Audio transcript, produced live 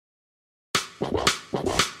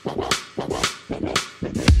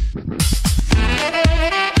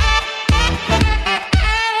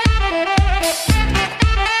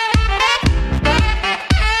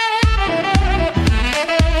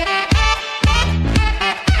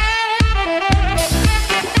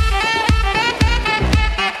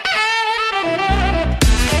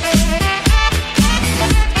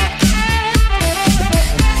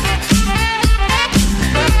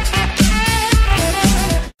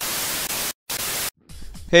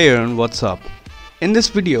Hey everyone, what's up? In this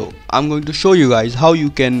video, I'm going to show you guys how you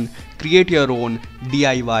can create your own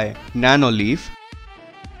DIY NANOLEAF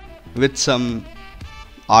with some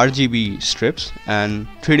RGB strips and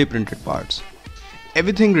 3D printed parts.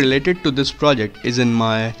 Everything related to this project is in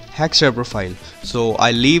my Hackster profile, so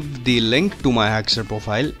I leave the link to my Hackster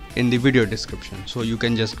profile in the video description, so you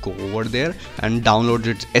can just go over there and download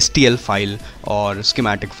its STL file or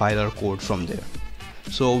schematic file or code from there.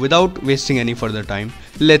 So without wasting any further time,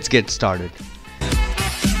 let's get started.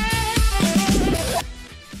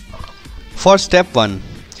 For step 1,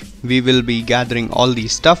 we will be gathering all the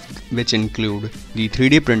stuff, which include the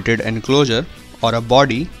 3D printed enclosure or a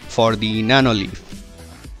body for the NANOLEAF.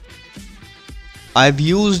 I've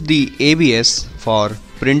used the ABS for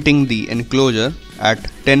printing the enclosure at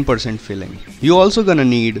 10% filling. You also gonna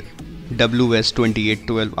need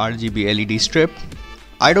WS2812 RGB LED strip.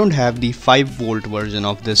 I don't have the 5V version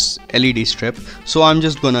of this LED strip, so I'm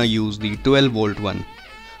just gonna use the 12V one.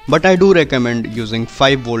 But I do recommend using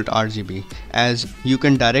 5V RGB, as you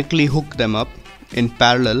can directly hook them up in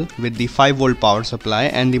parallel with the 5V power supply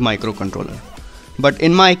and the microcontroller. But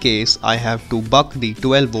in my case, I have to buck the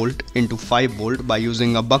 12V into 5V by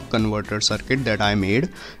using a buck converter circuit that I made,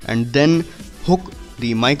 and then hook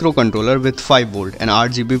the microcontroller with 5V and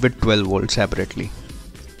RGB with 12V separately.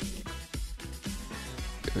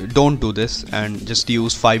 Don't do this and just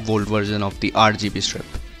use 5V version of the RGB strip.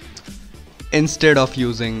 Instead of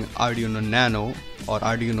using Arduino Nano or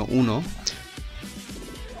Arduino Uno,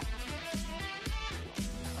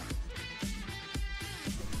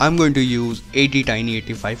 I'm going to use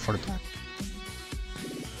Attiny85 for that.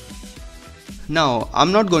 Now,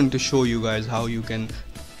 I'm not going to show you guys how you can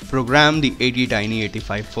program the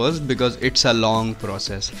Attiny85 first, because it's a long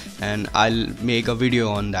process and I'll make a video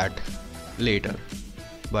on that later.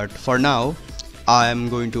 But for now, I am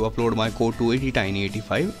going to upload my code to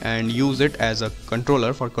Attiny85 and use it as a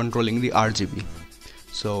controller for controlling the RGB.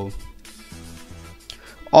 So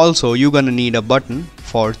also you're gonna need a button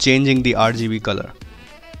for changing the RGB color.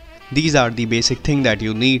 These are the basic things that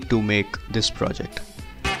you need to make this project.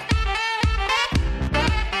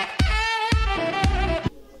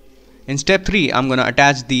 In step 3, I'm gonna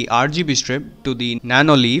attach the RGB strip to the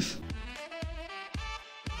NANOLEAF.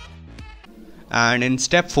 And in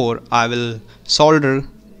step 4, I will solder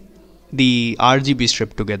the RGB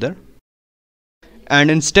strip together. And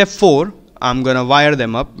in step 4, I'm gonna wire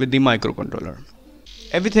them up with the microcontroller.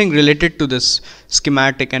 Everything related to this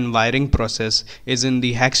schematic and wiring process is in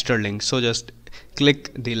the Hackster link, so just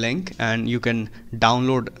click the link and you can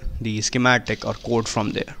download the schematic or code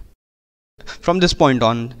from there. From this point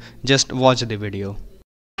on, just watch the video.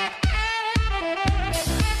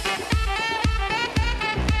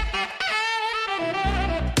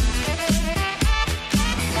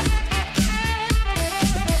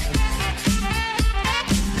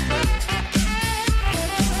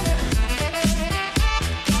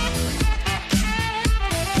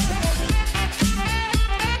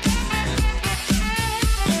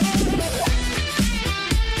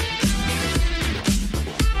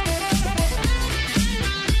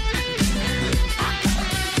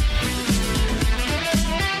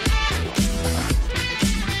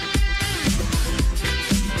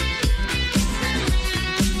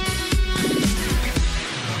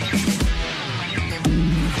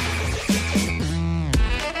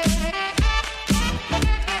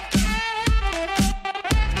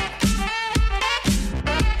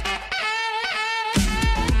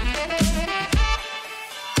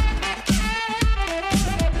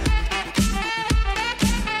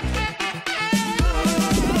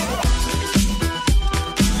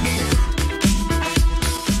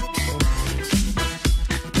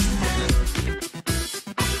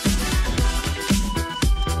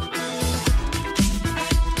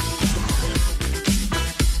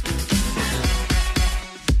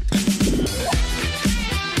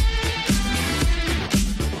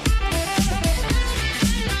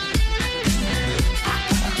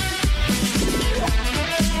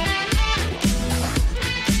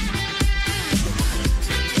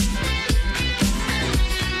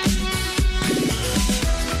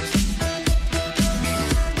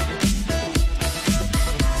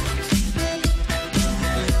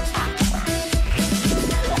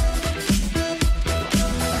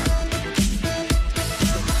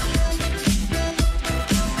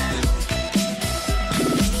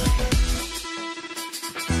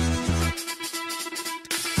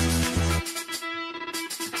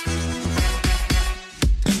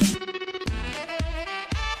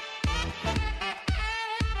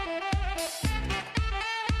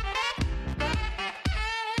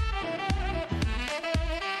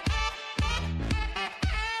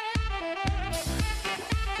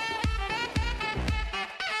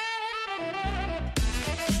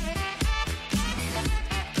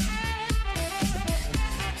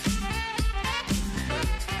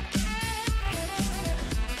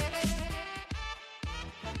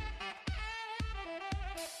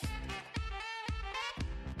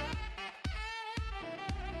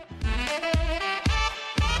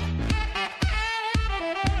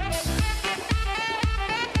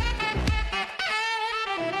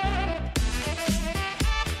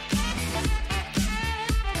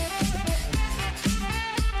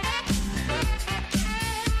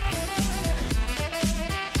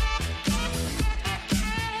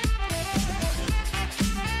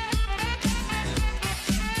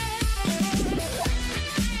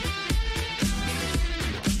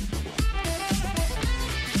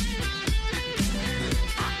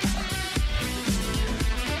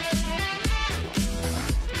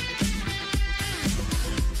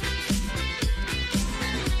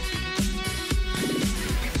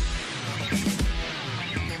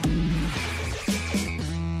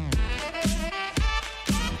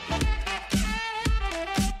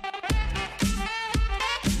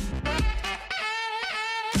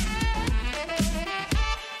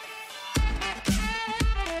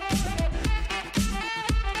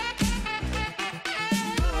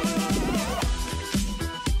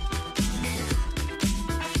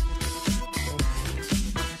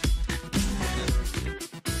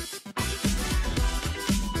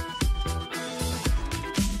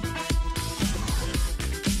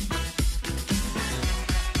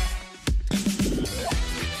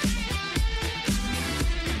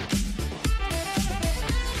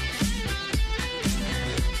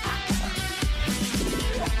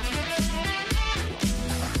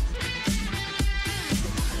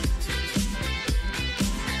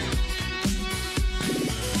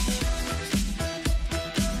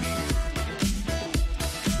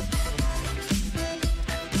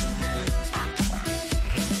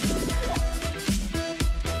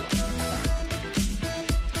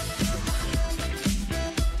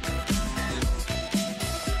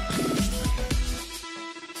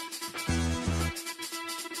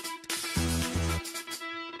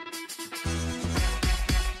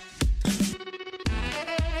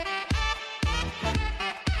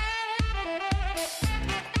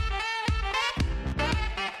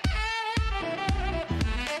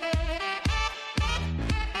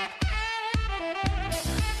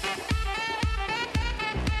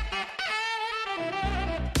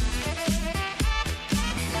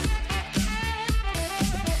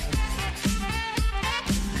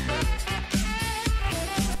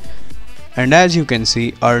 And as you can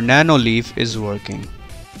see, our NANOLEAF is working.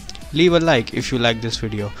 Leave a like if you like this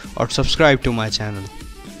video or subscribe to my channel.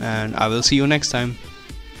 And I will see you next time.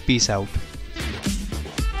 Peace out.